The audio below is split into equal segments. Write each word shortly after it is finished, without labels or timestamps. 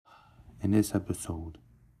in this episode.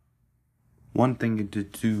 One thing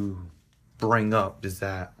to bring up is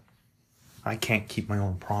that I can't keep my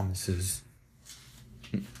own promises.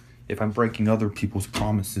 If I'm breaking other people's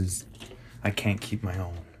promises, I can't keep my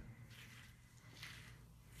own.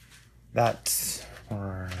 That's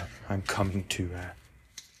where I'm coming to at.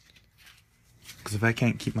 Because if I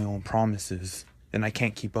can't keep my own promises, then I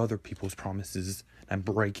can't keep other people's promises. I'm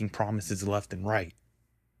breaking promises left and right.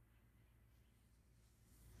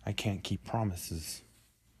 I can't keep promises.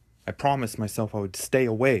 I promised myself I would stay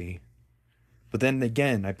away. But then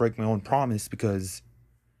again, I break my own promise because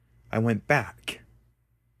I went back.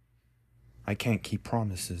 I can't keep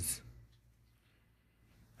promises.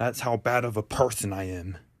 That's how bad of a person I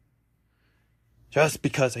am. Just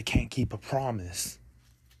because I can't keep a promise.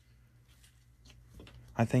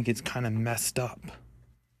 I think it's kind of messed up.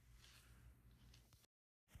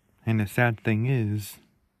 And the sad thing is,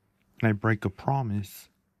 when I break a promise,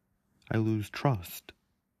 I lose trust.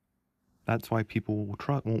 That's why people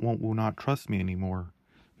will not trust me anymore,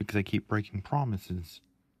 because I keep breaking promises.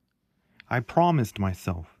 I promised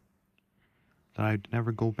myself that I'd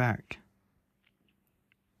never go back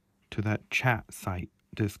to that chat site,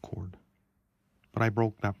 Discord. But I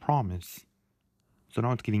broke that promise. So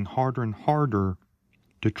now it's getting harder and harder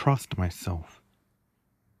to trust myself.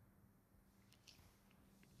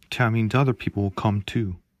 That means other people will come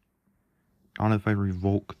too. I don't know if I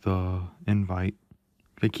revoke the invite.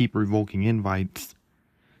 They keep revoking invites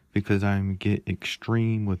because I get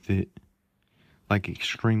extreme with it. Like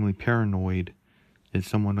extremely paranoid. If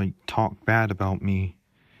someone like talk bad about me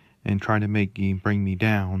and try to bring me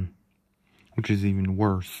down. Which is even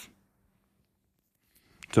worse.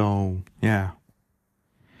 So, yeah.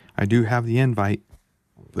 I do have the invite.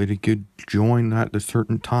 But it could join at a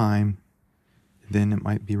certain time. Then it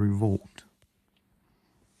might be revoked.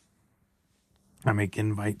 I make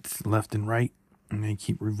invites left and right. And they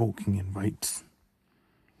keep revoking invites.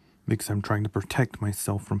 Because I'm trying to protect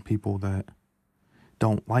myself from people that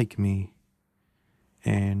don't like me.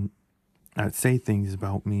 And that say things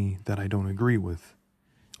about me that I don't agree with.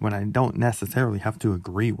 When I don't necessarily have to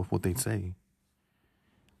agree with what they say.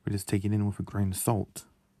 We just take it in with a grain of salt.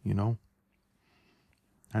 You know?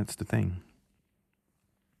 That's the thing.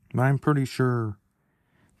 But I'm pretty sure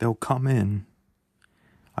they'll come in.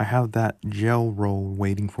 I have that gel roll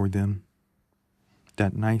waiting for them.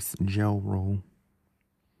 That nice gel roll.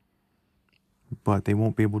 But they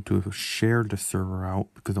won't be able to share the server out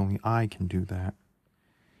because only I can do that.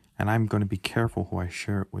 And I'm going to be careful who I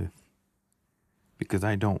share it with. Because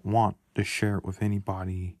I don't want to share it with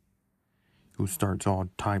anybody who starts all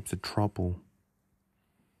types of trouble.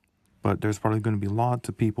 But there's probably going to be lots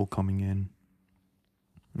of people coming in.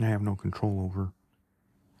 I have no control over.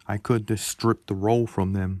 I could just strip the role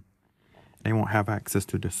from them. They won't have access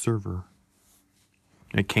to the server.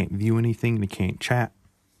 They can't view anything. They can't chat.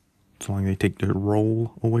 As long as they take their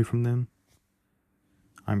role away from them.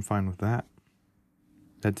 I'm fine with that.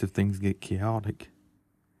 That's if things get chaotic.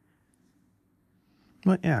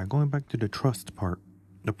 But yeah, going back to the trust part.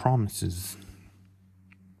 The promises.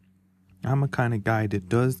 I'm a kind of guy that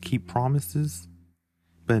does keep promises,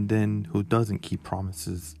 but then who doesn't keep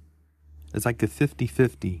promises. It's like a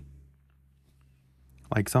 50-50.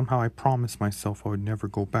 Like somehow I promised myself I would never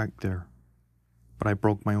go back there, but I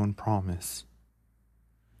broke my own promise.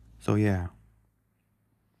 So yeah,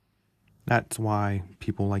 that's why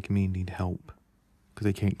people like me need help, because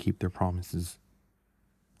they can't keep their promises.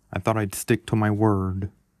 I thought I'd stick to my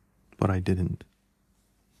word, but I didn't.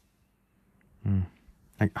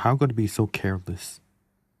 Like, how could I be so careless?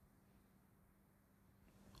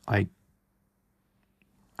 Like,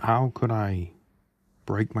 how could I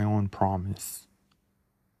break my own promise?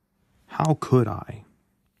 How could I?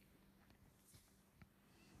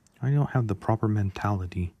 I don't have the proper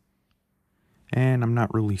mentality. And I'm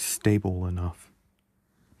not really stable enough.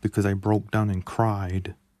 Because I broke down and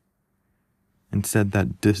cried. And said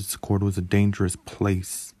that Discord was a dangerous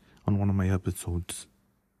place on one of my episodes.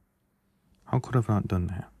 How could I have not done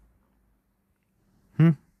that?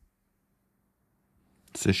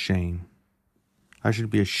 It's a shame. I should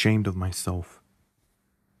be ashamed of myself.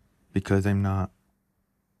 Because I'm not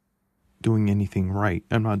doing anything right.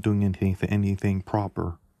 I'm not doing anything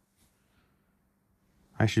proper.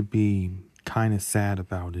 I should be kind of sad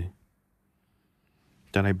about it.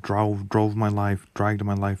 That I dragged my life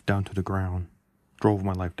down to the ground. Drove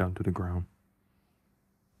my life down to the ground.